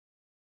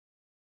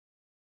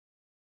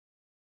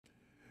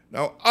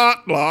Now,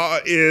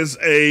 Atlah is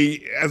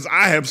as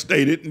I have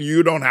stated, and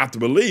you don't have to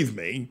believe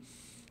me,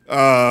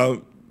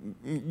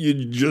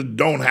 you just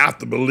don't have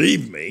to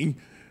believe me,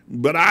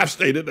 but I've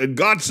stated that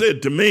God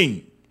said to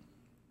me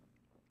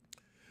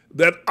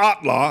that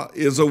Atlah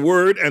is a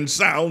word and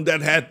sound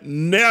that had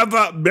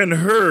never been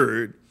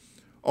heard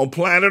on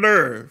planet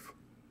Earth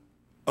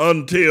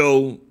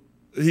until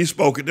he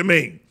spoke it to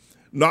me.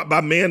 Not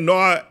by men,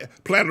 nor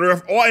planet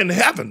Earth, or in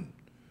heaven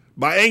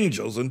by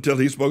angels until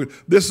he spoke it.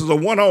 This is a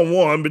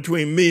one-on-one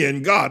between me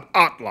and God,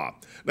 Atlah.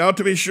 Now,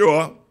 to be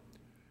sure,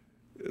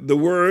 the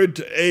word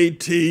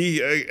AT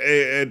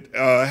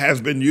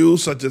has been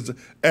used, such as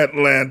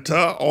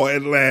Atlanta or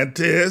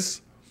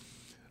Atlantis,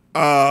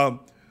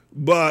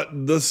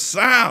 but the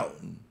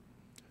sound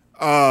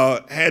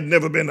had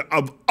never been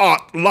of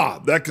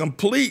Atlah, that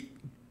complete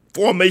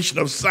formation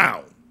of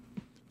sound.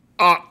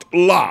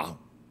 Atlah.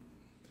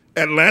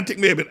 Atlantic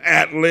may have been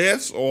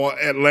Atlas or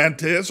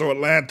Atlantis or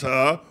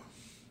Atlanta,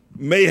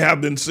 may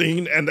have been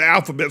seen, and the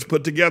alphabets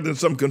put together in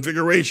some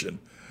configuration.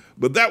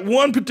 But that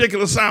one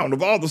particular sound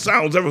of all the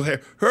sounds ever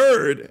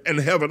heard in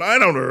heaven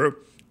and on earth,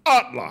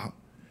 Atlah,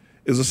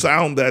 is a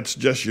sound that's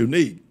just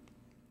unique.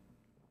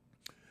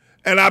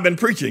 And I've been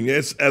preaching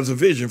this as a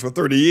vision for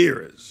 30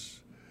 years.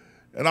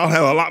 And I'll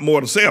have a lot more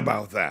to say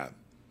about that.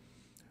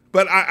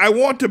 But I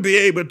want to be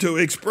able to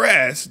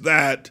express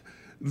that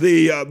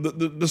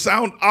the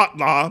sound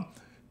Atlah,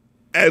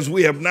 as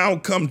we have now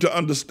come to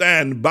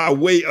understand by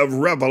way of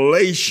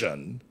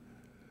revelation,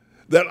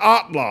 that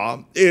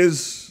Atlah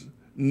is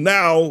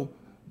now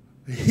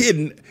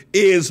hidden,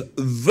 is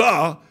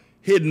the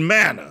hidden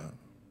manna.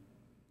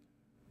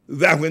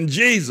 That when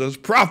Jesus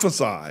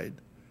prophesied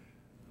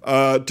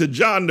to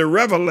John the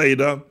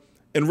Revelator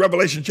in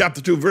Revelation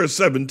chapter 2, verse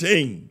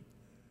 17,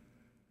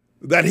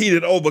 that he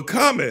that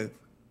overcometh,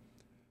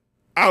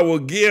 I will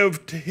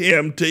give to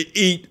him to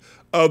eat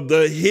of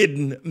the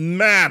hidden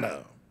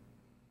manna.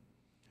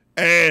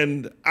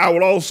 And I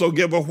will also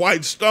give a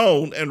white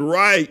stone and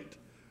write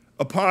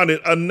upon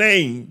it a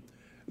name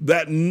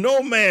that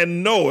no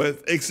man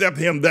knoweth except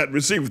him that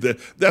receiveth it.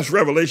 That's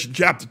Revelation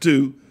chapter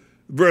 2,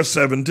 verse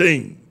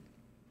 17.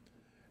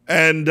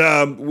 And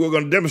we're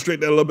going to demonstrate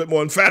that a little bit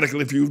more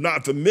emphatically if you're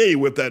not familiar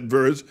with that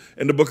verse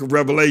in the book of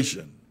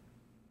Revelation.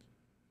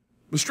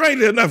 But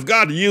strangely enough,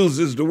 God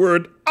uses the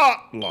word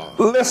Atlah.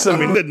 Listen.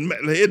 I mean,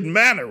 hidden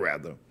manna,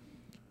 rather.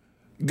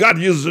 God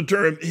uses the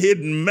term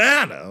hidden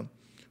manna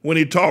when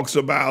he talks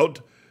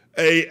about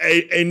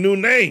a new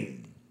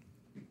name.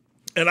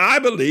 And I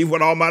believe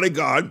what Almighty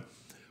God,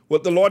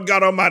 what the Lord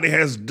God Almighty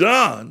has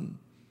done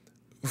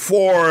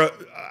for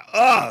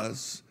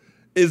us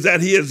is that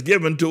he has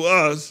given to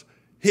us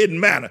hidden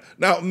manna.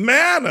 Now,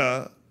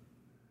 manna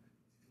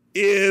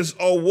is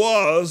or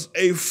was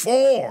a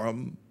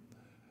form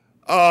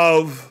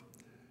of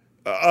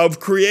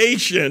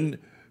creation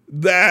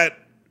that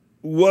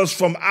was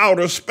from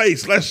outer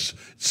space. Let's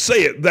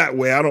say it that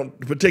way. I don't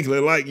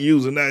particularly like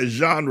using that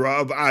genre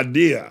of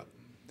idea.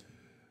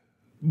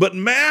 But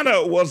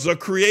manna was a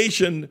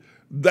creation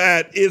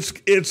that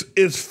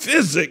its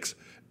physics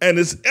and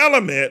its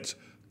elements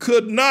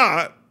could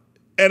not,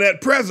 and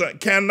at present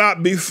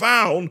cannot be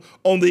found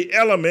on the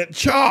element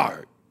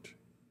chart.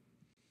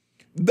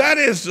 That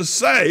is to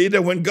say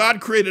that when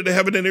God created the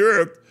heaven and the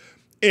earth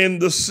in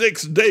the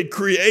sixth-day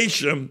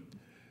creation,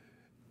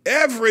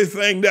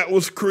 everything that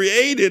was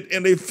created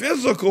in a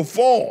physical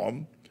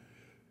form,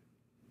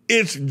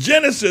 its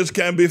genesis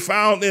can be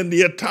found in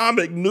the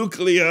atomic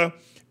nuclear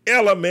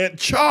element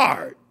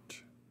chart.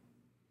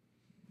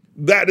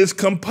 That is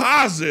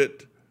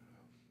composite,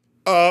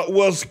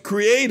 was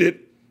created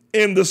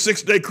in the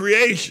sixth-day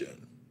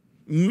creation.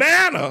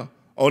 Manna,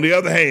 on the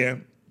other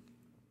hand,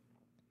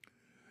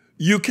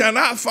 you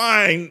cannot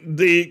find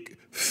the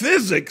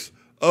physics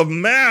of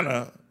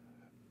manna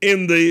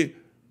in the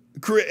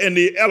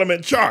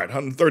element chart,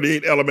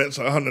 138 elements,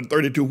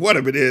 132,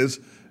 whatever it is.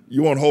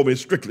 You won't hold me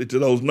strictly to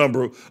those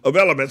number of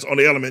elements on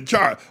the element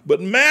chart.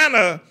 But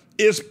manna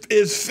is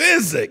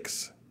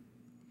physics,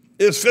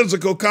 is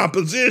physical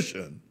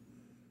composition,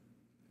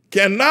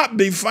 cannot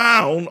be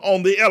found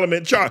on the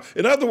element chart.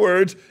 In other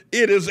words,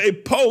 it is a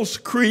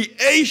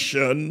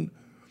post-creation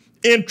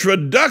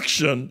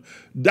introduction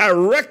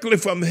directly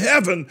from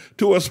heaven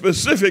to a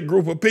specific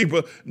group of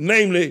people,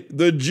 namely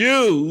the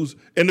Jews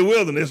in the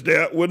wilderness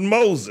there with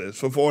Moses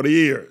for 40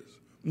 years.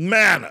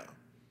 Manna.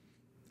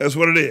 That's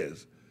what it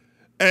is.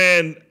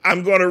 And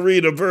I'm going to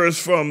read a verse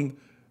from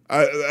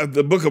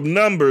the book of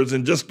Numbers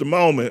in just a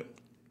moment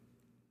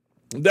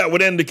that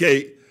would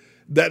indicate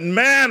that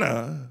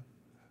manna,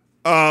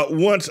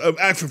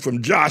 actually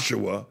from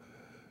Joshua,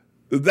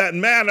 that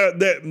manna,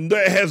 that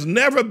there has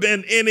never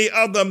been any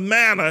other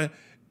manna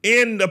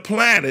in the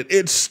planet.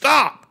 It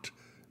stopped,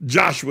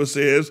 Joshua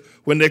says,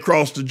 when they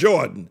crossed the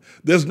Jordan.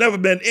 There's never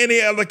been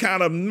any other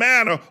kind of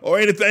manna or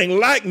anything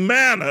like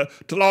manna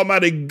till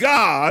Almighty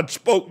God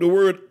spoke the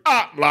word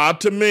Atlah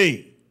to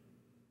me.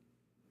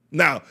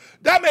 Now,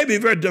 that may be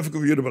very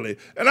difficult for you to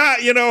believe.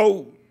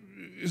 And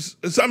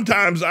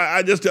sometimes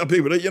I just tell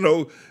people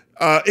that,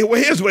 well,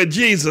 here's where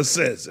Jesus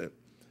says it.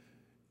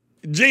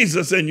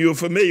 Jesus, and you're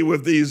familiar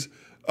with these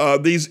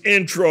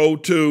intro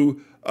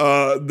to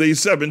the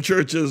 7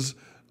 churches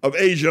of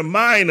Asia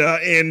Minor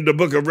in the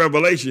book of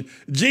Revelation.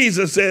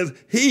 Jesus says,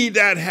 he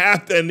that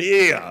hath an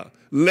ear,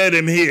 let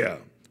him hear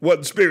what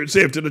the Spirit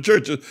saith to the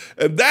churches.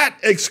 And that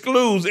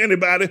excludes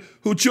anybody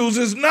who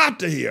chooses not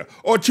to hear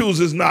or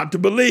chooses not to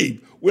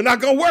believe. We're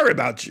not going to worry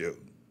about you.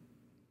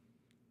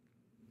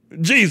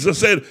 Jesus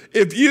said,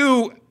 if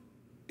you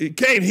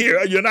can't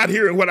hear, you're not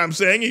hearing what I'm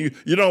saying,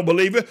 you don't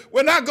believe it,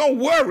 we're not going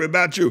to worry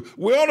about you.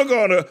 We're only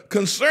going to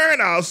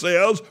concern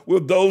ourselves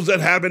with those that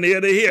have an ear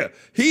to hear.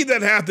 He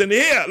that hath an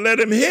ear, let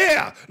him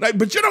hear.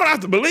 But you don't have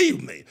to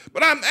believe me.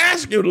 But I'm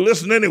asking you to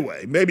listen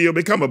anyway. Maybe you'll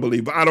become a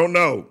believer. I don't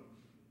know.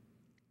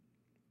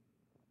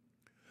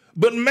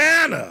 But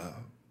manna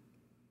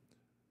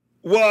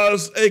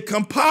was a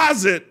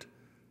composite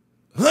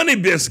honey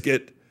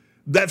biscuit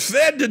that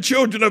fed the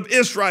children of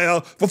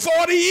Israel for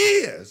 40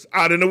 years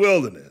out in the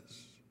wilderness.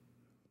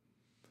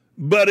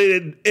 But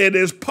it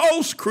is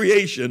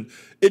post-creation.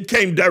 It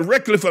came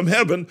directly from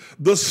heaven,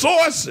 the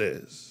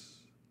sources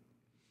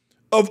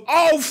of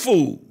all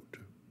food,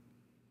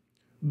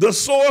 the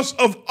source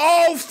of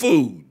all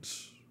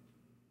foods.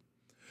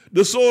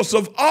 The source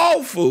of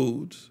all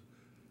foods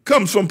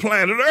comes from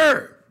planet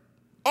Earth,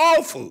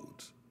 all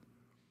foods.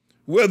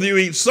 Whether you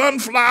eat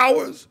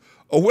sunflowers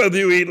or whether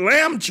you eat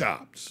lamb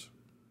chops,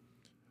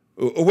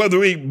 or whether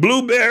you eat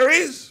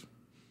blueberries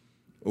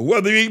or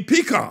whether you eat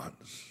pecans.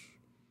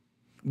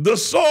 The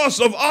source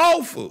of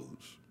all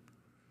foods,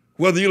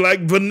 whether you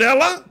like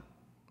vanilla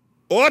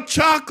or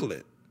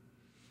chocolate,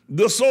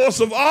 the source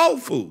of all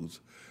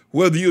foods,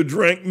 whether you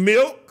drink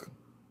milk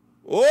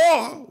or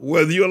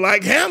whether you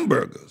like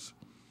hamburgers,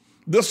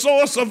 the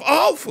source of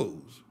all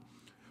foods,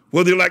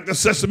 whether you like the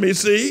sesame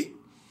seed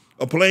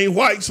or plain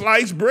white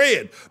sliced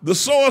bread, the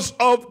source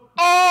of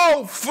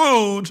all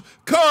foods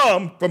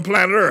come from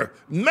planet Earth.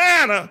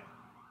 Manna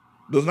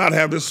does not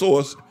have its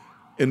source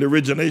in the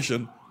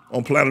origination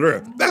on planet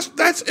Earth.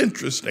 That's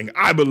interesting,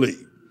 I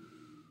believe.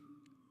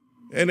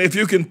 And if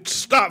you can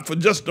stop for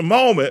just a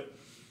moment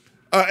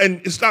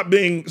and stop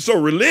being so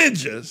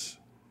religious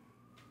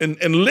and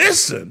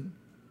listen,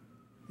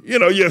 you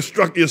know, you're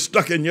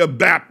stuck in your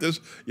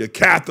Baptist, you're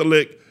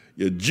Catholic,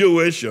 you're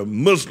Jewish, you're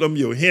Muslim,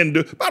 you're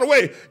Hindu. By the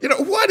way, you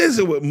know, what is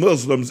it with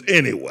Muslims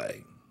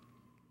anyway?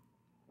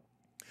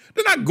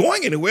 They're not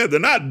going anywhere.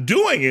 They're not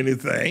doing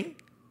anything.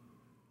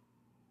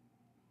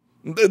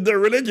 Their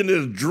religion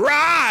is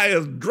dry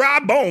as dry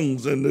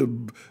bones in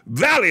the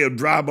valley of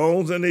dry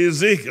bones in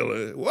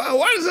Ezekiel. Well,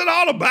 what is it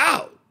all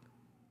about?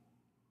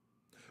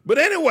 But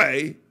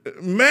anyway,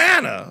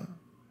 manna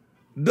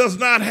does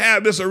not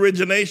have its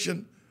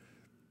origination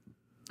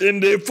in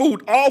the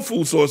food, all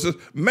food sources.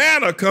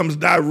 Manna comes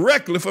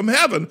directly from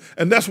heaven,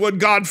 and that's what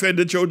God fed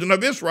the children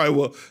of Israel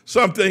with,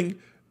 something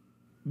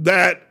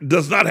that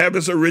does not have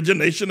its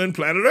origination in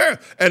planet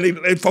Earth. And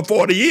for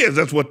 40 years,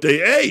 that's what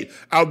they ate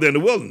out there in the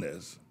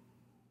wilderness.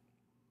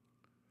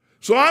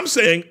 So I'm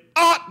saying,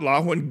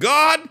 Atlah, when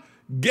God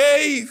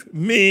gave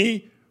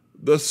me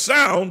the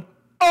sound,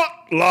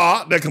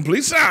 Atlah, that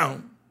complete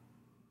sound,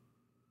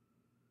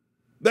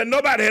 that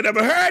nobody had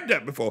ever heard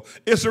that before.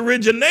 Its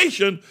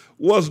origination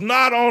was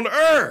not on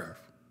earth.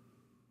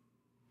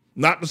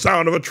 Not the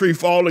sound of a tree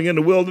falling in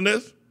the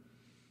wilderness,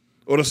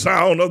 or the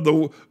sound of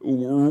the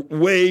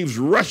waves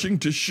rushing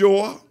to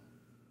shore,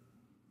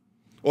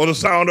 or the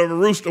sound of a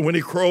rooster when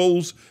he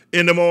crows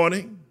in the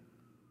morning,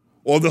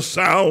 or the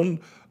sound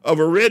of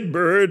a red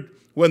bird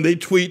when they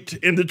tweet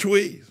in the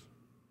trees,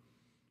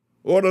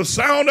 or the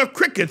sound of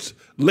crickets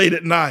late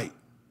at night,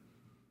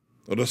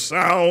 or the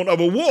sound of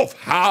a wolf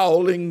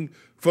howling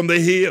from the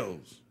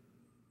hills,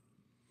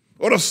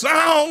 or the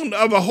sound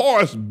of a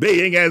horse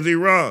baying as he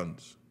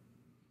runs,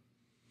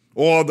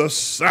 or the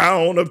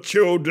sound of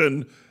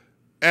children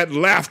at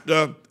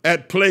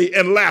play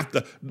and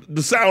laughter.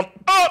 The sound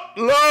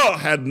Atlah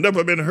had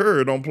never been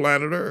heard on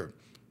planet Earth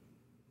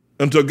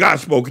until God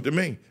spoke it to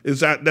me.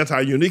 That's how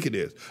unique it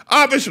is.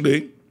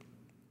 Obviously,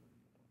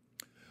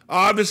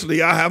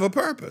 I have a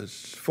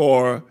purpose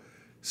for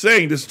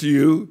saying this to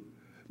you,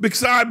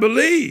 because I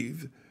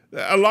believe,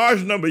 a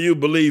large number of you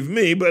believe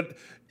me,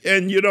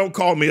 and you don't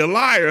call me a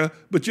liar,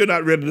 but you're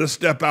not ready to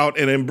step out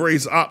and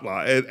embrace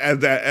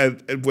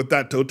Atlah with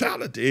that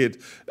totality.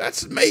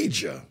 That's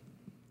major.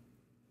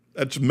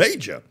 That's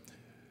major.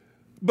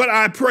 But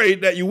I pray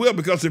that you will,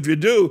 because if you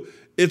do,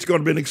 it's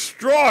going to be an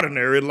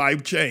extraordinary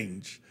life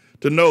change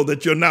to know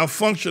that you're now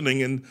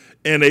functioning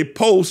in a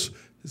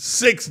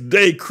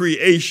post-6-day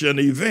creation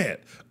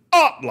event.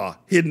 Atlah,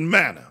 hidden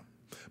manna.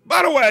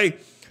 By the way,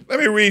 let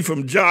me read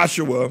from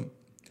Joshua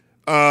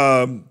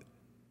Joshua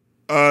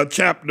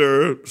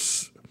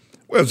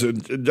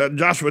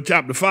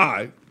chapter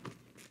 5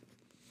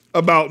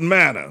 about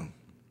manna.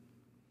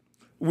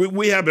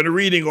 We have been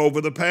reading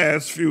over the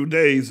past few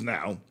days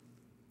now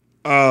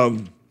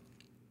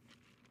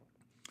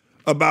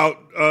about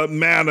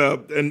manna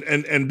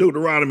and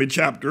Deuteronomy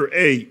chapter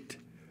 8,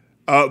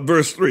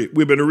 verse 3.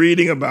 We've been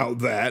reading about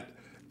that,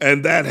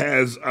 and that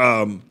has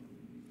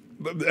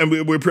and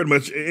we're pretty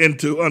much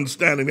into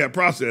understanding that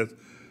process.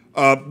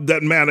 That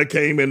manna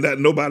came and that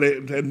nobody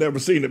had never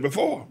seen it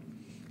before.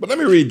 But let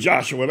me read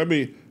Joshua.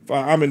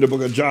 I'm in the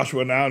book of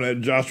Joshua now,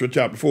 and Joshua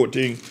chapter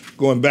 14,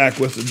 going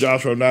backwards to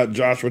Joshua, not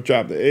Joshua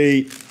chapter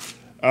 8,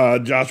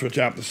 Joshua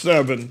chapter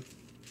 7.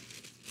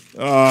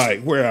 All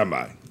right, where am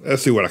I?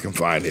 Let's see what I can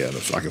find here,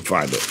 so I can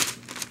find it.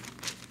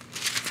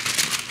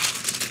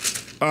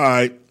 All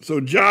right, so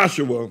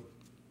Joshua,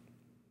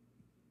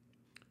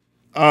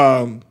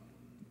 what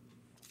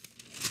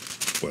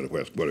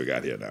do we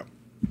got here now?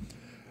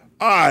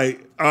 All right,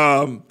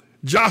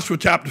 Joshua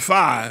chapter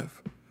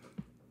 5,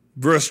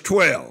 verse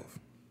 12,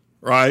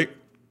 right?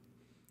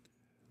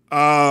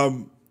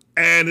 And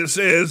it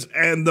says,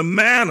 and the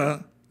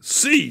manna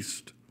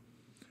ceased.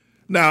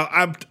 Now,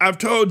 I've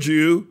told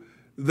you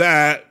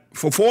that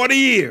for 40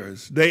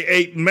 years, they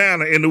ate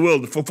manna in the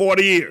wilderness, for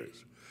 40 years.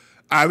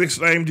 I've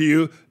explained to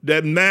you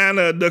that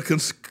manna,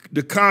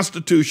 the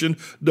constitution,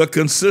 the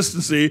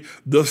consistency,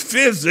 the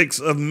physics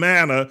of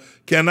manna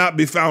cannot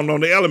be found on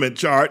the element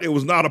chart. It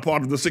was not a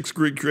part of the sixth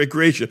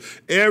creation.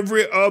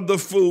 Every other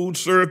food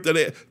served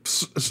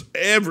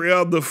every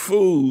other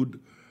food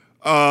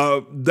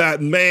that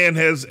man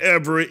has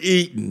ever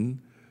eaten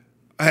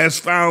has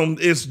found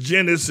its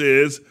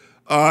genesis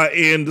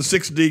in the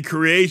 6D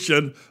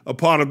creation, a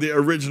part of the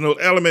original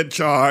element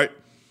chart.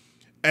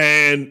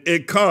 And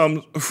it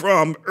comes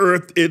from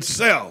earth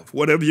itself.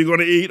 Whatever you're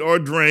going to eat or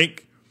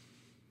drink,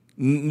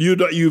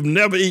 you've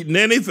never eaten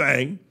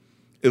anything,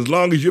 as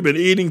long as you've been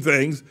eating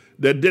things,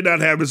 that did not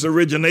have its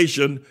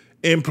origination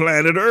in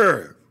planet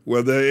Earth,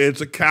 whether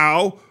it's a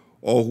cow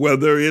or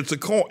whether it's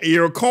a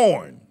ear of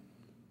corn.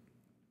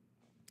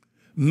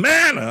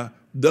 Manna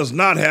does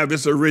not have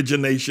its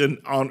origination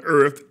on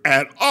earth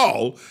at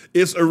all.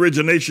 Its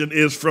origination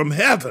is from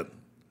heaven.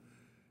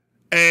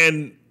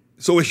 And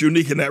so it's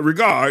unique in that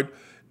regard.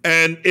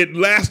 And it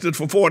lasted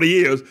for 40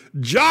 years.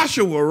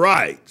 Joshua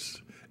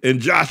writes in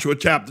Joshua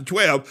chapter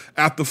 12,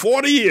 after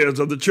 40 years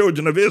of the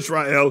children of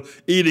Israel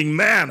eating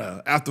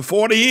manna, after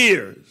 40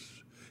 years,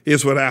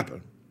 here's what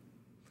happened.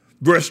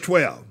 Verse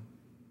 12.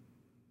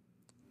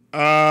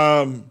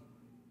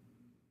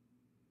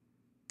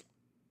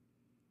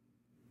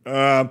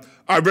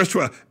 Verse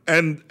 12.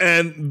 And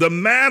the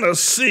manna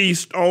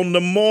ceased on the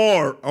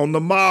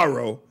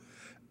morrow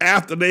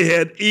after they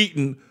had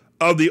eaten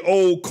of the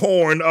old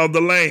corn of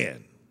the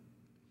land.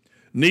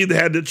 Neither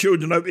had the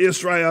children of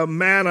Israel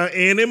manna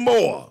any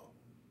more,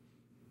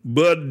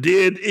 but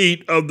did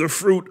eat of the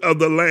fruit of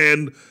the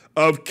land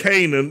of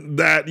Canaan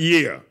that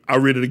year.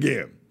 I'll read it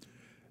again.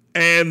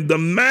 And the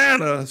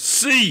manna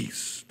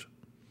ceased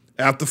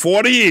after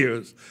 40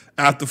 years.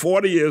 After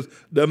 40 years,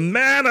 the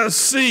manna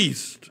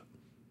ceased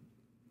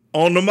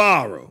on the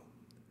morrow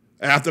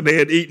after they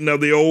had eaten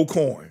of the old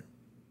corn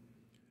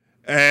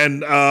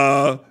and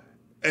of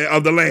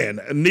the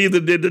land. Neither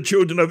did the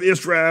children of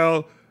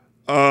Israel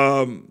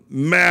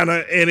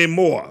manna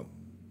anymore.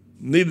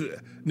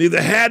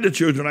 Neither had the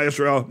children of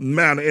Israel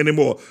manna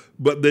anymore,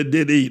 but they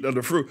did eat of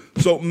the fruit.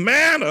 So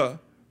manna,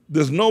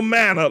 there's no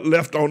manna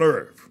left on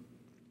earth.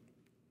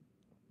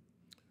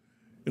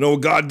 You know,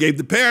 God gave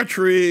the pear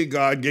tree,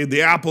 God gave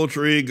the apple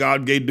tree,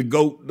 God gave the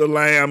goat, the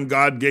lamb,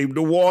 God gave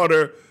the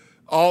water.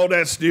 All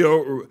that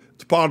still,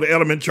 it's part of the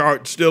element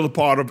chart, still a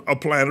part of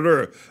planet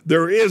Earth.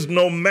 There is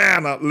no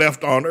manna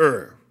left on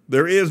earth.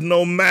 There is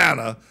no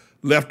manna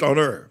left on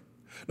earth.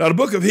 Now, the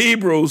book of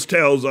Hebrews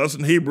tells us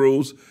in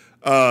Hebrews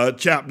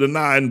chapter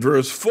 9,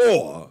 verse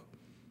 4,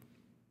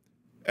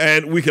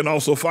 and we can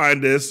also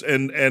find this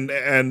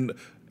in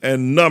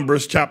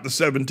Numbers chapter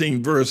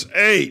 17, verse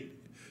 8.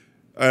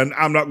 And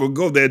I'm not going to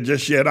go there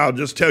just yet. I'll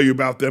just tell you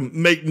about them.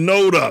 Make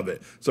note of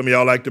it. Some of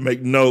y'all like to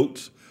make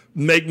notes.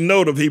 Make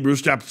note of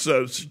Hebrews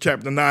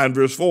chapter 9,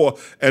 verse 4,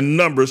 and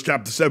Numbers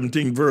chapter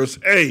 17, verse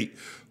 8,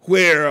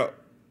 where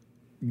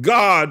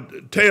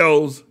God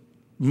tells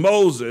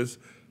Moses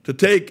to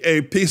take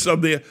a piece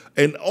of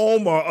an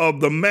omer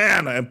of the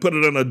manna and put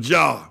it in a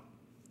jar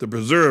to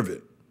preserve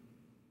it,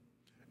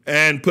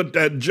 and put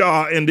that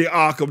jar in the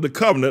Ark of the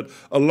Covenant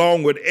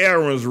along with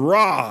Aaron's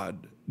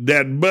rod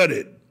that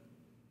budded.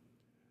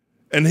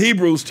 And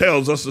Hebrews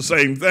tells us the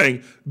same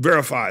thing,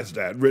 verifies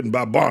that, written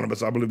by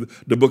Barnabas. I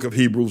believe the book of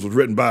Hebrews was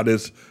written by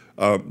this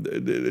fellow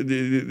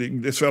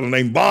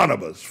named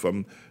Barnabas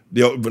from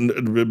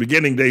the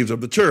beginning days of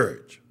the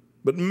church.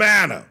 But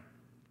manna.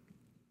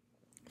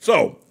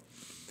 So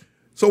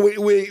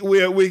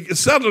we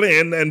settle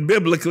in, and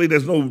biblically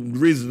there's no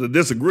reason to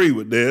disagree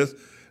with this,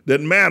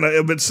 that manna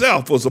of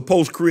itself was a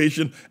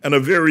post-creation and a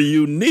very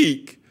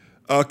unique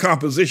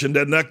composition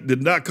that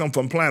did not come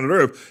from planet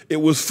Earth. It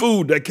was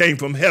food that came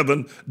from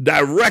heaven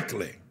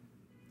directly.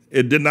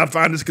 It did not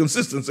find its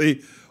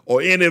consistency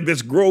or any of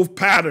its growth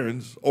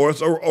patterns or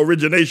its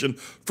origination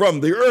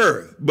from the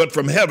earth, but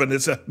from heaven.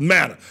 It's a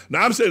manna.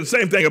 Now, I'm saying the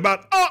same thing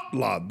about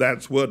Atlah.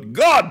 That's what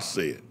God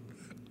said.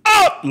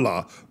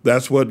 Atlah.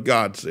 That's what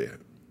God said.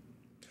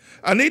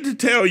 I need to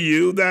tell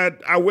you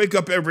that I wake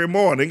up every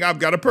morning, I've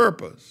got a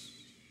purpose.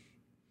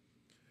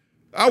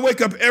 I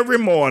wake up every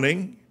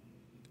morning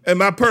And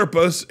my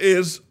purpose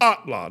is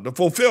Atlah, the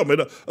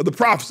fulfillment of the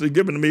prophecy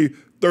given to me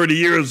 30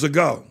 years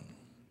ago.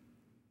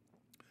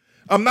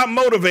 I'm not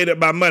motivated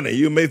by money.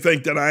 You may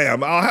think that I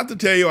am. I'll have to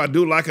tell you, I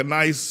do like a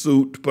nice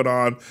suit to put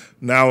on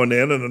now and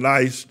then and a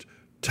nice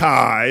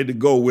tie to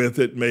go with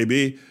it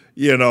maybe,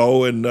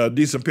 and a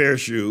decent pair of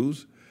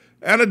shoes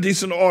and a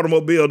decent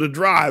automobile to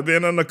drive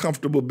in and a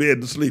comfortable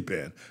bed to sleep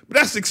in. But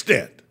that's the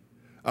extent.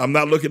 I'm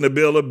not looking to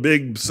build a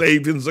big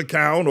savings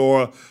account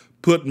or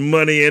put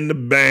money in the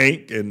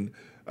bank and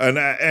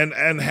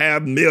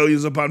have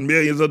millions upon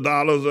millions of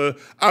dollars.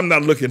 I'm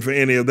not looking for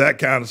any of that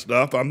kind of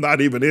stuff. I'm not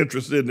even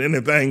interested in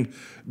anything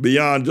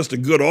beyond just a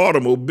good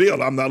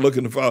automobile. I'm not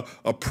looking for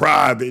a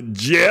private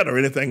jet or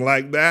anything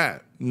like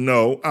that.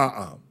 No,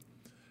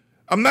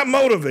 I'm not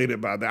motivated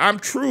by that. I'm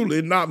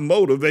truly not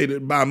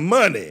motivated by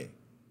money.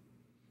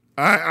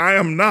 I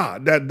am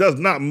not. That does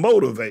not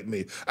motivate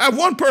me. I have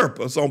one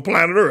purpose on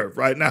planet Earth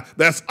right now.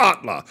 That's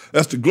Atlah.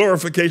 That's the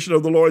glorification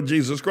of the Lord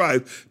Jesus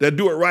Christ. That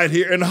do it right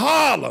here in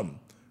Harlem,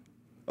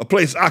 a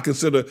place I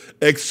consider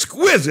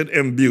exquisite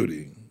in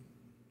beauty.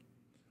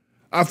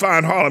 I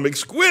find Harlem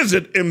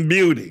exquisite in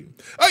beauty.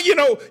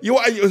 You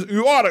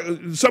ought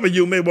to, some of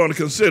you may want to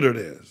consider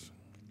this.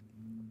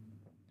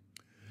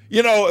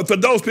 For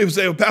those people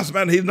say, well, Pastor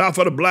Manna, he's not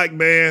for the black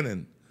man,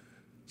 and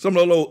some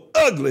of the little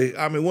ugly,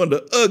 one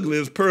of the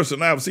ugliest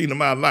person I've seen in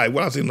my life.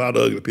 Well, I've seen a lot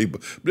of ugly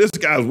people, but this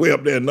guy's way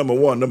up there, number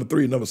 1, number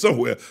 3, number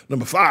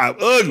 5,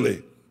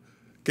 ugly.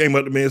 Came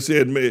up to me and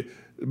said to me,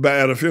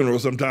 at a funeral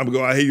some time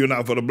ago, I hear you're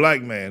not for the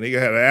black man. He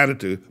had an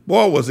attitude.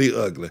 Boy, was he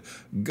ugly.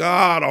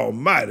 God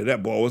almighty,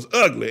 that boy was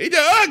ugly. He's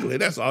just ugly.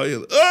 That's all he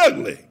is,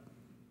 ugly.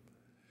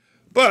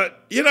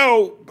 But,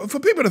 for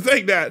people to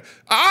think that,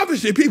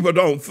 obviously people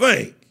don't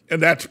think,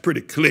 and that's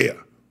pretty clear.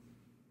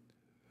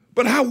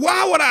 But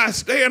why would I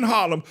stay in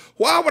Harlem?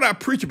 Why would I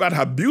preach about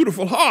how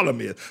beautiful Harlem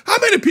is? How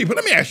many people,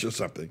 let me ask you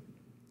something.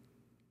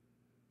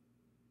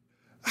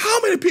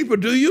 How many people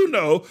do you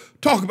know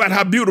talk about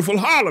how beautiful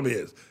Harlem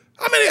is?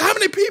 How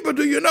many people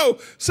do you know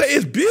say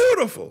it's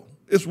beautiful,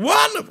 it's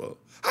wonderful?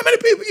 How many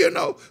people you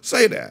know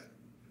say that?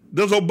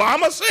 Does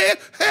Obama say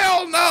it?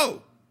 Hell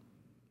no.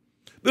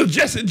 Does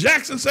Jesse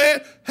Jackson say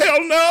it?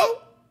 Hell no.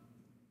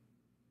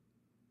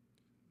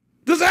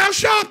 Does Al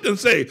Sharpton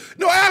say it?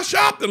 No, Al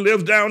Sharpton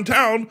lives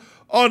downtown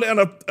in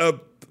a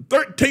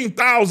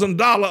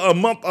 $13,000 a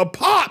month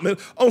apartment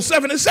on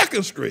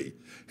 72nd Street.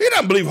 He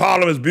doesn't believe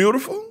Harlem is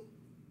beautiful.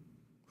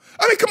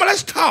 Come on,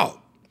 let's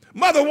talk.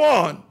 Mother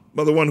One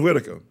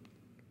Whitaker.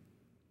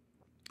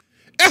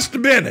 Esther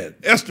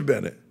Bennett.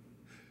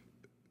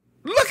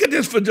 Look at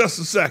this for just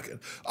a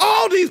second.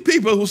 All these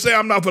people who say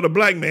I'm not for the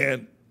black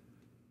man,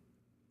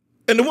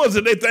 and the ones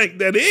that they think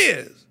that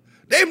is,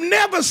 they've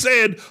never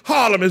said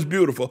Harlem is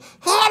beautiful.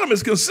 Harlem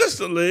is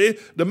consistently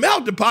the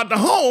melting pot, the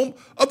home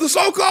of the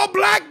so-called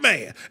black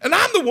man. And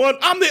I'm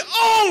the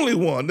only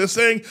one that's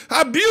saying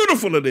how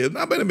beautiful it is.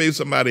 Now, maybe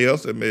somebody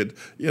else that Maya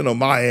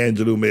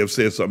Angelou may have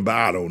said something, but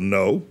I don't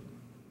know.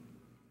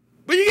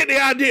 But you get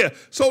the idea.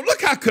 So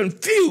look how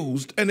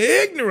confused and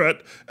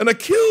ignorant and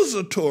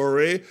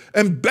accusatory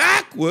and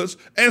backwards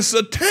and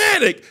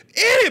satanic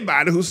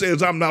anybody who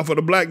says I'm not for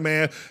the black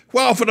man.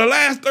 Well, for the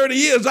last 30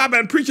 years, I've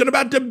been preaching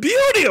about the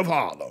beauty of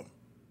Harlem.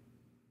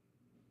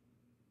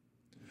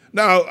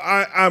 Now,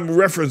 I'm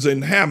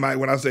referencing Hamite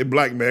when I say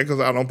black man because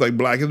I don't think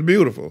black is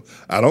beautiful.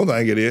 I don't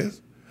think it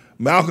is.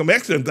 Malcolm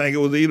X didn't think it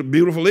was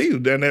beautiful either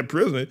down that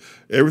prison.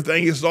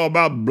 Everything he saw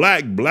about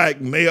black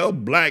male,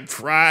 Black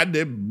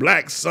Friday,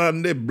 Black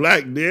Sunday,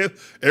 black this,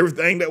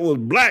 everything that was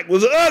black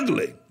was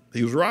ugly.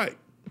 He was right.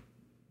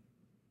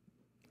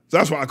 So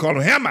that's why I call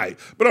him Hamite.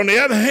 But on the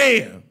other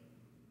hand,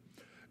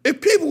 if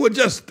people would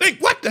just think,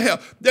 what the hell,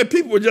 that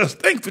people would just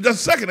think for just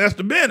a second,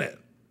 Esther Bennett.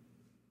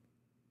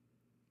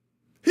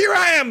 Here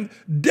I am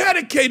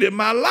dedicated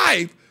my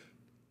life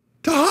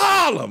to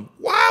Harlem.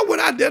 Why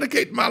would I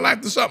dedicate my life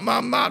to something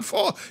I'm not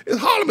for?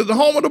 Harlem is the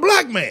home of the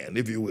black man,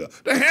 if you will.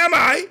 The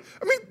Hamite.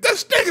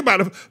 Let's think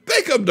about it.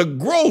 Think of the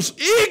gross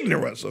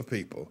ignorance of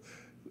people.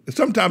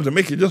 Sometimes it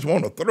makes you just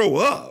want to throw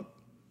up.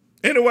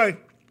 Anyway,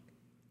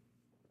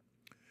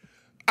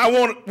 I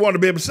want to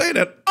be able to say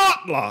that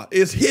Atlah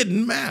is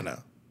hidden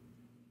manna.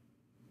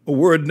 A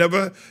word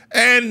never,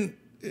 and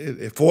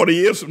 40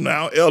 years from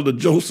now, Elder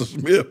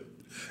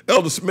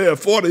Smith,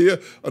 40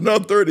 years,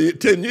 another 30,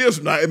 10 years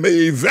from now, it may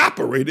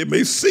evaporate. It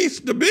may cease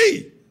to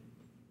be.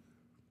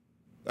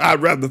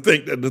 I'd rather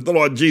think that the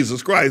Lord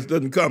Jesus Christ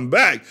doesn't come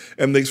back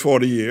in these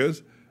 40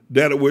 years,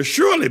 that it will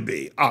surely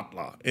be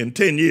Atlah. In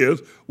 10 years,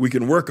 we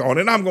can work on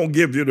it. And I'm going to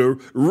give you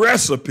the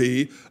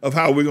recipe of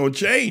how we're going to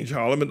change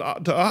Harlem to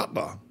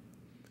Atlah.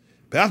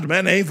 Pastor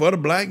Man ain't for the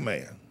black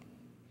man.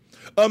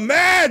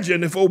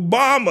 Imagine if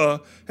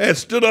Obama had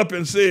stood up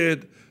and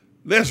said,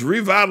 let's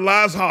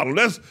revitalize Harlem.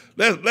 Let's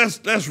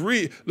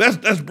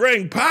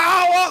bring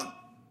power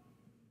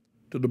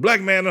to the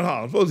black man in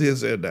Harlem. Suppose he had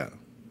said that.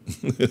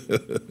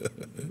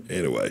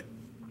 Anyway.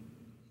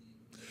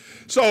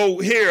 So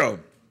here,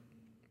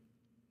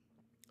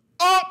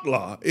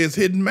 Atlah is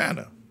hidden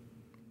manna.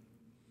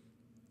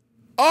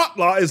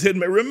 Atlah is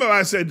hidden. Remember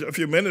I said a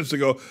few minutes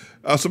ago,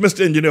 so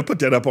Mr. Engineer, put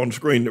that up on the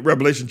screen,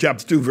 Revelation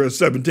chapter 2, verse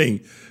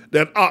 17,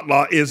 that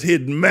Atlah is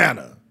hidden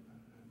manna,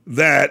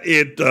 that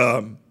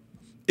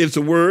it's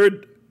a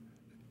word,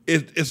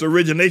 its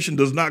origination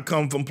does not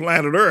come from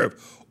planet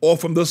Earth or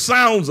from the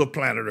sounds of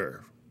planet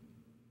Earth.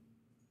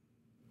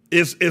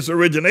 Its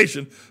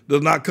origination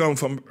does not come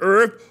from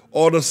Earth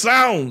or the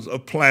sounds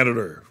of planet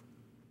Earth.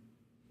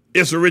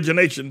 Its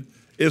origination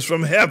is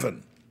from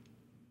heaven.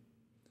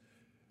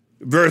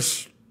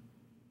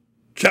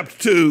 Chapter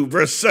 2,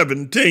 verse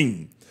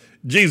 17,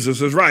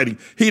 Jesus is writing,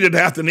 he that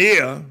hath an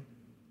ear,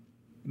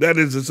 that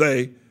is to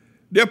say,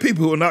 there are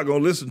people who are not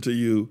going to listen to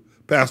you,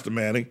 Pastor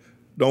Manning.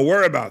 Don't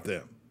worry about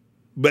them.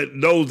 But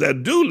those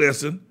that do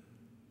listen,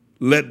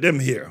 let them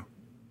hear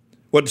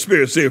what the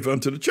Spirit saith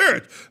unto the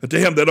church. And to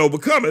him that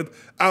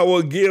overcometh, I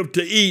will give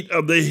to eat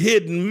of the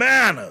hidden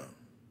manna.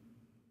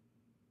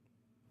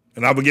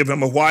 And I will give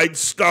him a white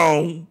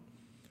stone,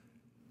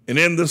 and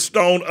in the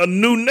stone a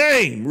new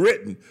name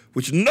written,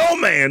 which no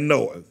man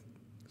knoweth,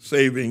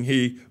 saving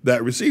he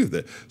that receiveth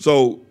it.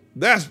 So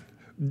that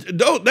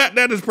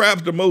is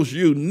perhaps the most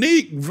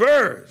unique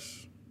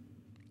verse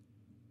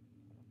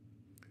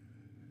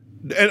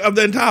of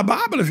the entire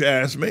Bible, if you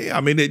ask me.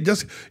 I mean, it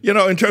just,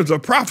 in terms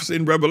of prophecy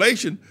and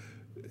revelation,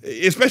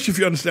 especially if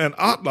you understand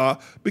Atlah,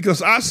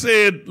 because I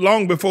said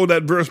long before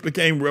that verse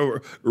became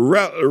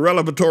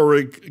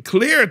revelatory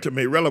clear to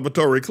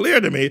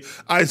me,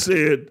 I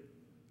said,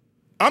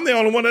 I'm the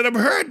only one that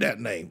ever heard that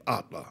name,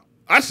 Atlah.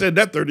 I said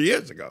that 30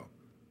 years ago.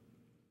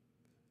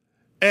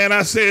 And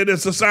I said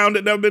it's a sound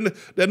that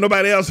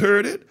nobody else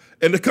heard it,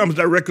 and it comes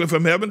directly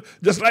from heaven,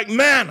 just like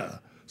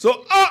manna.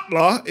 So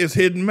Atlah is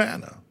hidden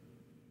manna.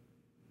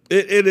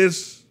 It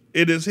is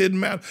hidden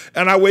manna.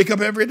 And I wake up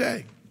every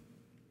day.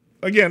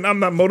 Again, I'm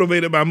not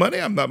motivated by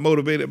money. I'm not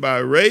motivated by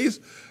a raise.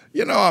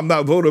 I'm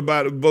not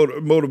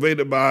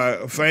motivated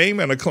by fame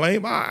and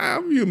acclaim.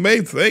 You may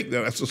think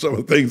that that's some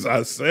of the things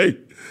I say.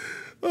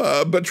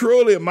 But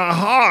truly, my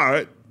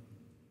heart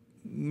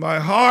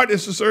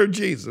is to serve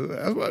Jesus.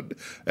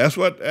 That's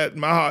what at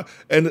my heart,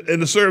 and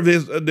to serve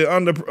the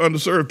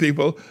underserved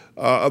people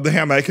of the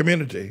Hamite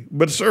community,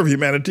 but to serve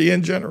humanity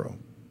in general.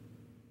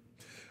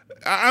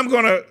 I'm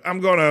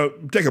gonna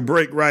take a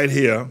break right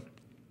here.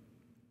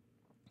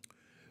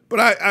 But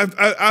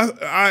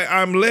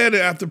I'm led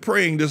after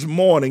praying this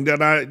morning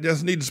that I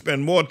just need to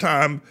spend more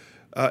time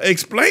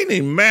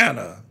explaining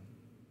manna,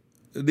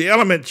 the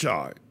element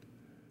chart,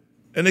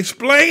 and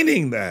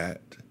explaining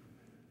that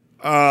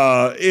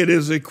it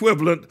is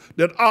equivalent,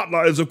 that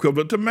Atlah is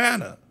equivalent to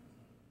manna.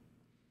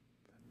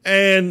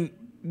 And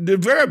the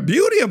very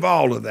beauty of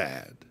all of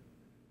that,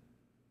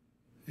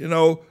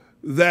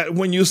 that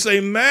when you say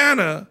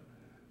manna,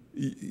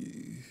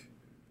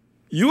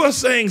 you are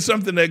saying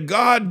something that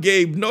God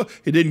gave.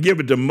 He didn't give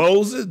it to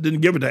Moses,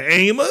 didn't give it to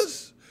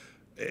Amos,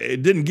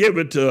 it didn't give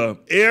it to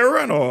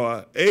Aaron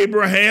or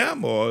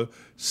Abraham or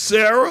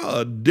Sarah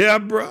or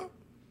Deborah,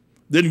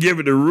 didn't give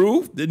it to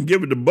Ruth, didn't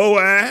give it to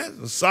Boaz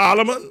or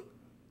Solomon,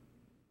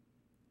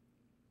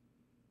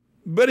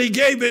 but he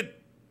gave it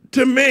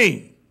to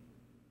me.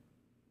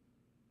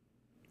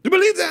 You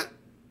believe that?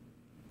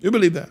 You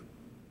believe that?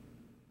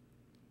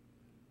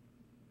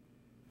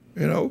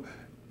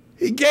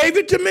 He gave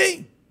it to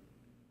me.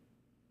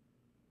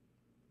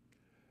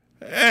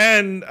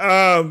 And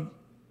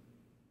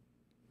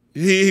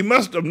he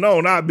must have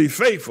known I'd be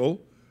faithful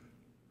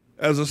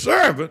as a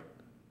servant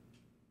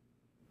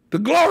to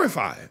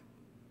glorify it.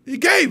 He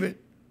gave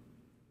it.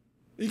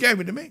 He gave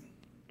it to me.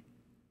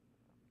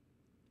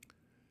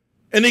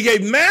 And he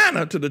gave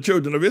manna to the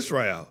children of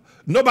Israel.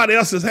 Nobody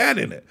else has had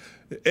in it.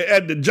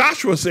 And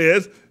Joshua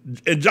says,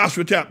 in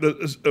Joshua chapter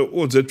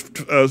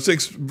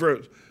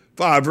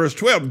 5, verse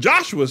 12,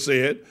 Joshua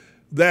said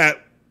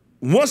that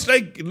once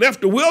they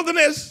left the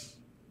wilderness,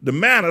 the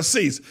manna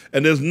ceased.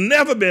 And there's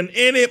never been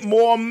any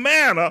more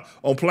manna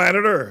on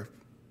planet Earth.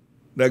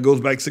 That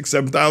goes back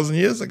 6,000 to 7,000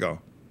 years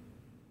ago.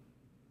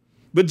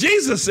 But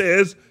Jesus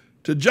says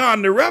to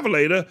John the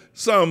Revelator,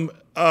 some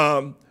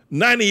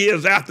 90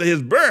 years after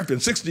his birth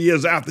and 60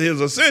 years after his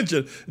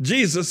ascension,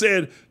 Jesus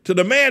said, to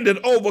the man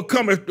that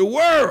overcometh the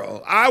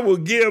world, I will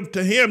give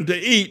to him to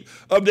eat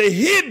of the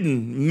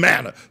hidden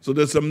manna. So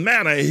there's some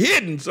manna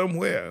hidden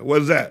somewhere.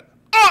 What is that?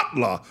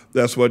 Atlah.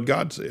 That's what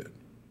God said.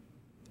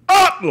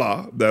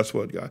 Atlah. That's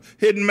what God.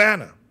 Hidden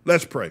manna.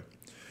 Let's pray.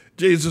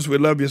 Jesus, we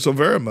love you so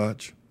very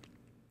much.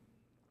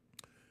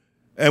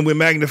 And we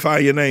magnify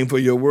your name, for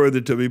you're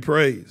worthy to be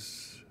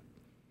praised.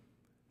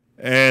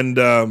 And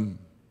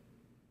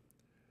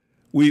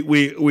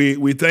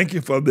we thank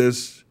you for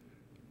this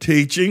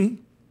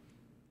teaching.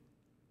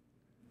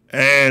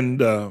 And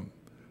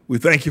we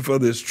thank you for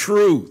this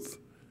truth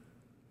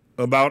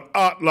about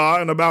Atlah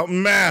and about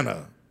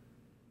manna,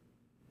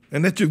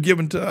 and that you've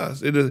given to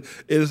us. It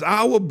is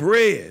our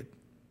bread.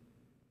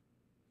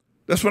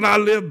 That's what I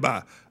live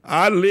by.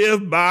 I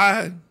live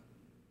by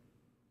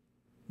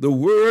the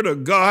word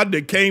of God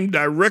that came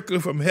directly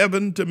from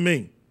heaven to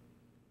me.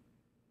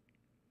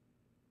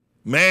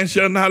 Man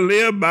shall not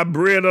live by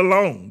bread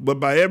alone, but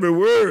by every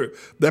word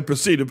that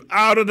proceedeth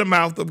out of the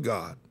mouth of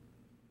God.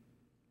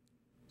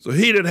 So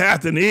he that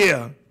hath an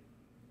ear,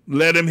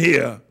 let him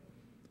hear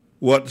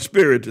what the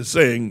Spirit is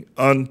saying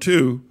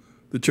unto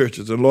the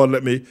churches. And Lord,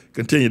 let me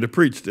continue to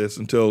preach this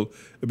until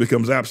it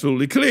becomes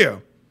absolutely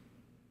clear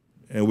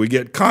and we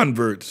get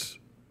converts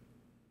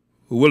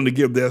who are willing to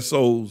give their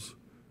souls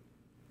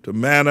to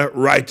Manna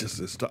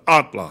righteousness, to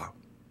Atlah.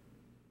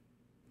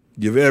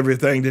 Give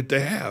everything that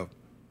they have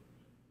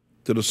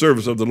to the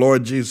service of the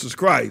Lord Jesus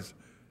Christ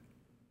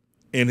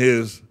in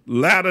his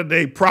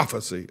latter-day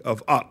prophecy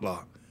of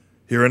Atlah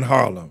here in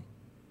Harlem.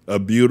 A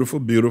beautiful,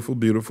 beautiful,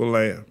 beautiful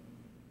land.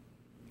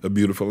 A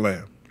beautiful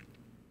land.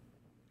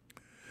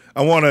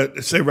 I want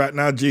to say right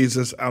now,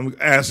 Jesus, I'm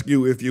ask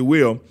you, if you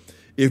will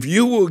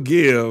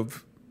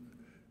give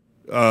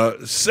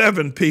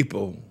 7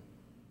 people.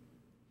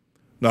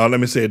 Now, let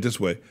me say it this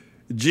way.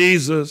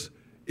 Jesus,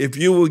 if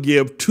you will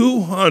give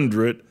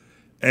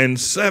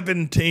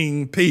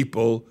 217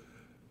 people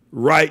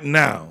right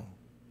now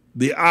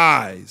the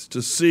eyes to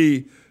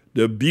see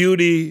the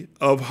beauty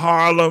of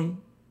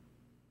Harlem,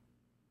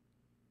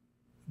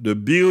 the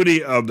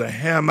beauty of the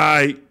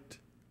Hamite,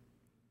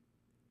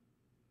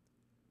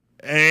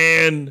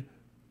 and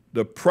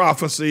the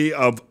prophecy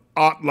of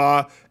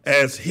Atlah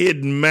as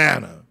hidden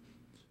manna.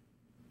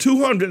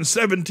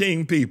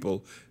 217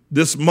 people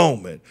this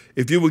moment.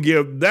 If you would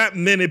give that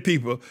many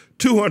people,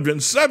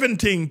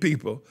 217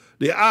 people,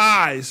 the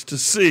eyes to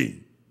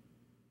see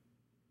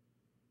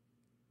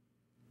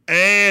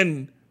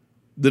and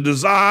the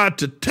desire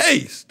to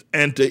taste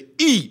and to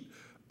eat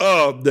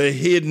of the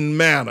hidden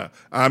manna,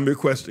 I'm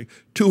requesting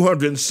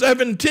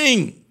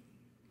 217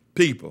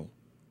 people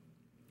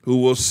who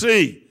will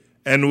see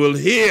and will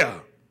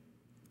hear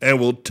and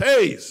will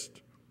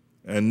taste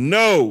and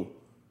know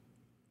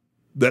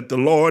that the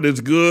Lord is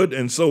good,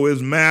 and so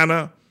is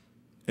manna,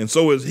 and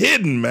so is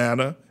hidden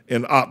manna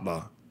in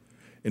Atlah.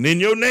 And in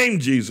your name,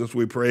 Jesus,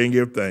 we pray and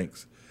give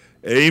thanks.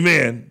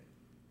 Amen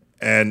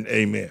and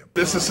amen.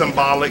 This is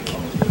symbolic.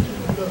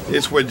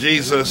 It's where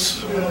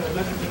Jesus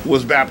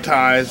was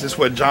baptized. It's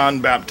where John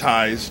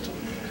baptized.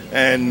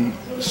 And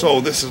so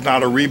this is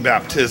not a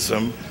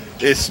rebaptism.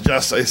 It's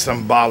just a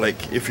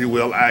symbolic, if you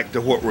will, act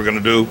of what we're going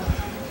to do,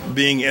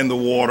 being in the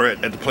water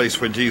at the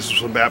place where Jesus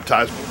was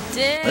baptized.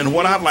 And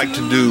what I'd like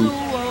to do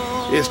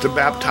is to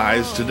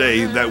baptize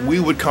today that we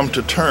would come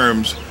to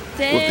terms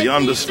with the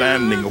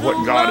understanding of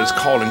what God is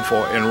calling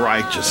for in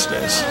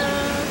righteousness.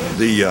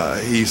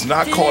 He's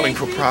not calling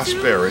for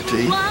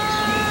prosperity.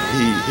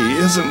 He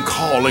isn't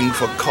calling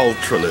for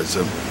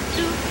culturalism.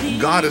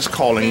 God is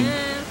calling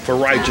for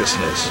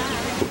righteousness.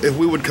 If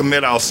we would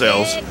commit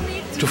ourselves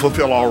to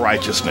fulfill all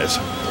righteousness,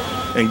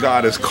 and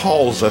God has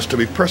called us to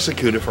be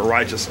persecuted for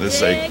righteousness'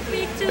 sake,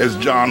 as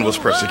John was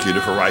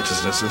persecuted for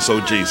righteousness, and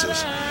so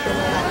Jesus.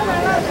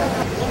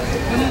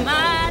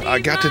 I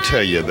got to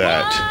tell you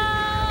that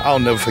I'll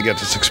never forget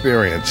this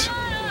experience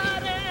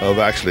of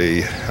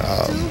actually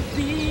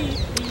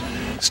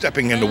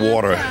stepping in the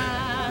water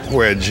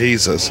where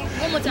Jesus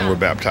and were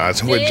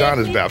baptized, and where John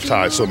has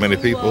baptized so many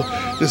people.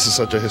 This is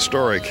such a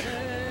historic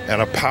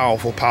and a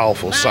powerful,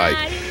 powerful sight.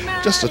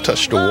 Just to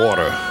touch the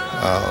water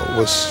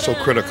was so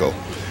critical.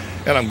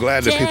 And I'm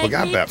glad that people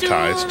got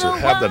baptized to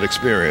have that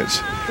experience.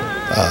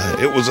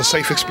 It was a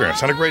safe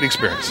experience and a great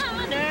experience.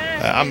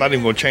 I'm not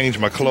even going to change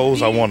my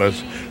clothes. I want to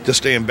just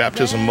stay in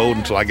baptism mode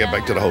until I get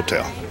back to the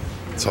hotel.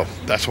 So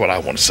that's what I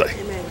want to say.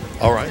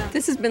 All right.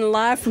 This has been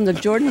live from the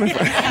Jordan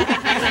River.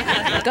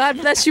 God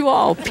bless you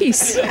all.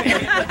 Peace.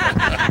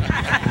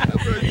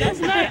 That's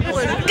not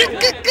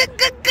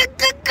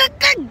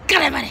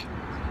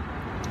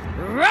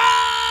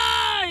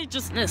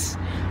righteousness.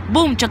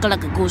 Boom,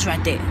 chakalaka goes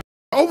right there.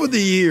 Over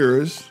the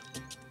years,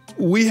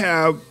 we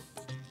have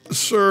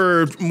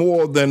served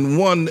more than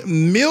 1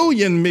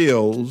 million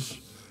meals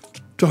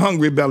to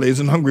hungry bellies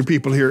and hungry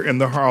people here in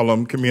the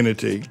Harlem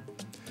community.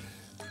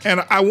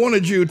 And I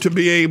wanted you to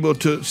be able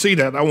to see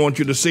that. I want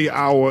you to see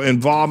our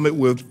involvement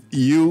with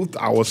youth,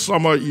 our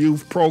summer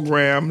youth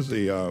programs,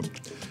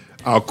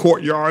 our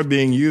courtyard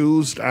being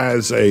used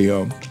as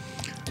a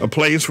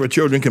place where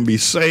children can be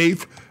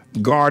safe,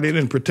 guarded,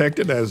 and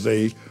protected as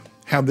they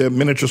have their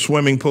miniature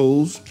swimming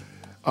pools.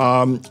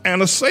 And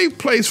a safe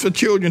place for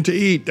children to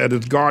eat that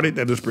is guarded,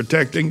 that is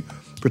protected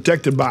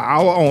by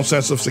our own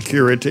sense of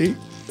security,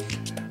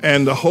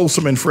 and the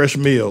wholesome and fresh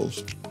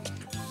meals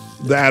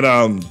that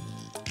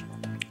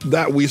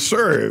we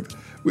serve.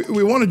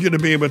 We wanted you to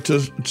be able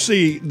to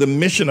see the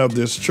mission of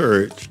this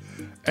church.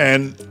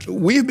 And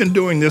we've been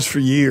doing this for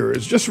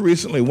years. Just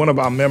recently, one of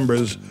our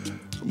members,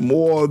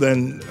 more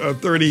than a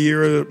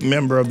 30-year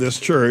member of this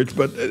church,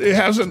 but it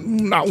hasn't,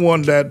 not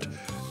one that,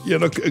 you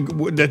know,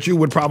 that you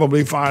would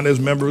probably find as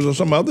members of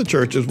some other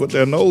churches with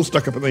their nose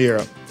stuck up in the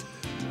air.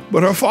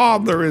 But her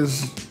father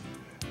is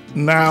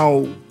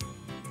now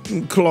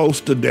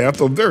close to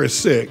death or very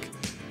sick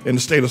in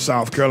the state of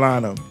South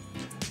Carolina.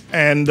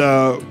 And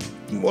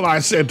I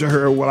said to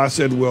her,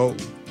 well,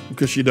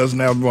 because she doesn't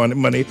have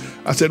money,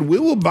 I said, we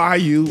will buy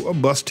you a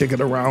bus ticket,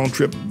 a round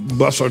trip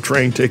bus or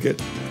train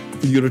ticket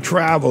for you to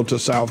travel to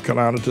South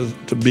Carolina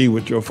to be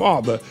with your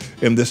father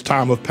in this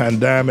time of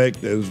pandemic.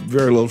 There's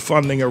very little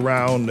funding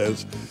around.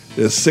 There's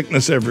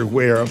sickness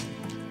everywhere.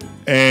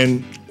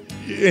 And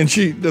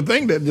the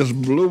thing that just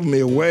blew me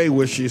away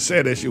was she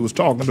said, as she was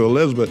talking to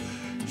Elizabeth,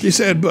 she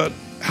said, but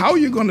how are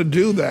you going to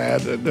do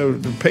that,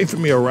 to pay for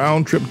me a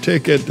round-trip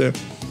ticket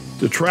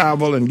to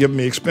travel and give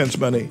me expense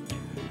money?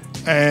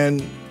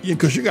 And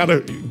because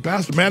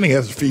Pastor Manning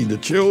has to feed the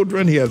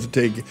children, he has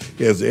to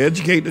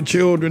educate the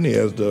children, he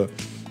has to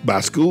buy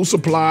school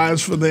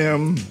supplies for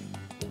them,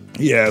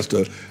 he has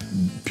to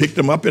pick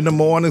them up in the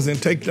mornings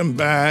and take them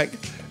back,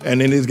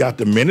 and then he's got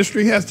the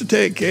ministry he has to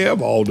take care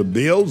of, all the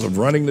bills of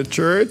running the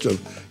church,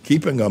 of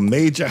keeping a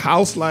major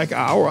house like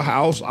our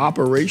house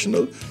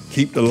operational,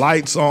 keep the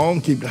lights on,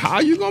 how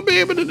are you going to be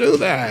able to do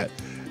that?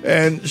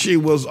 And she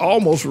was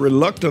almost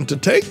reluctant to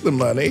take the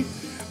money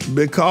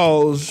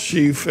because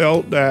she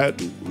felt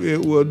that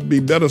it would be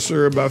better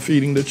served by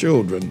feeding the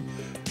children.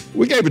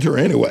 We gave it to her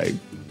anyway.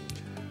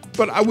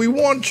 But we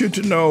want you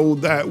to know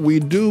that we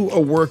do a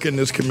work in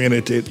this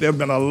community. There have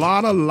been a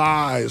lot of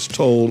lies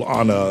told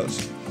on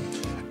us.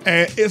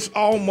 And it's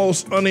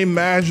almost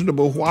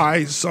unimaginable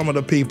why some of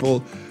the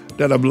people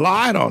that have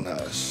lied on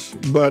us.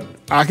 But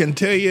I can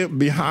tell you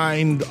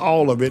behind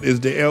all of it is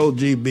the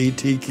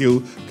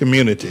LGBTQ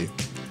community.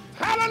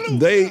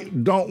 They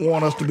don't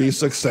want us to be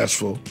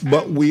successful,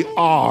 but we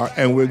are,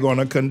 and we're going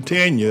to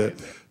continue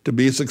to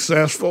be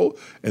successful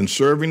in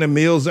serving the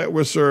meals that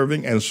we're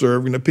serving and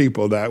serving the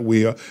people that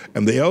we are.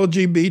 And the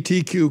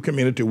LGBTQ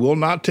community will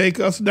not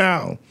take us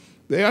down.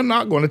 They are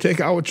not going to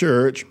take our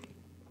church.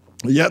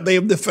 Yet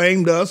they've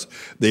defamed us.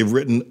 They've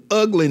written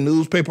ugly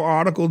newspaper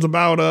articles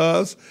about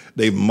us.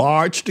 They've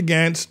marched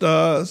against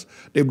us.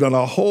 They've done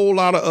a whole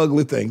lot of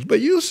ugly things. But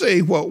you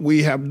see what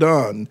we have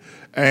done,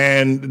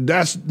 and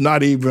that's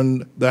not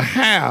even the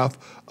half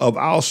of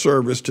our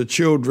service to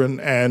children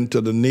and to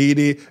the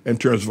needy in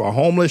terms of our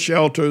homeless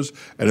shelters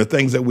and the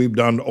things that we've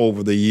done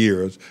over the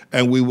years.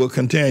 And we will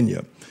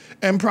continue.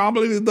 And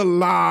probably the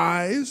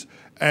lies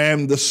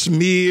and the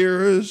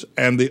smears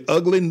and the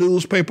ugly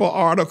newspaper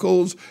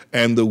articles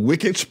and the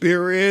wicked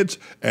spirits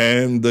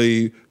and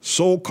the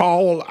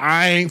so-called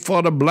I ain't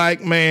for the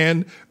black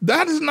man,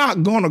 that is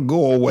not going to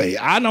go away.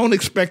 I don't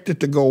expect it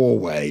to go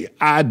away.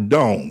 I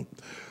don't.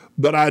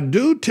 But I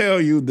do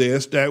tell you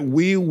this, that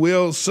we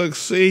will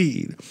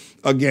succeed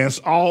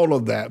against all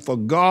of that, for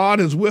God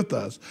is with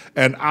us,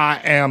 and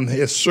I am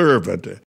his servant.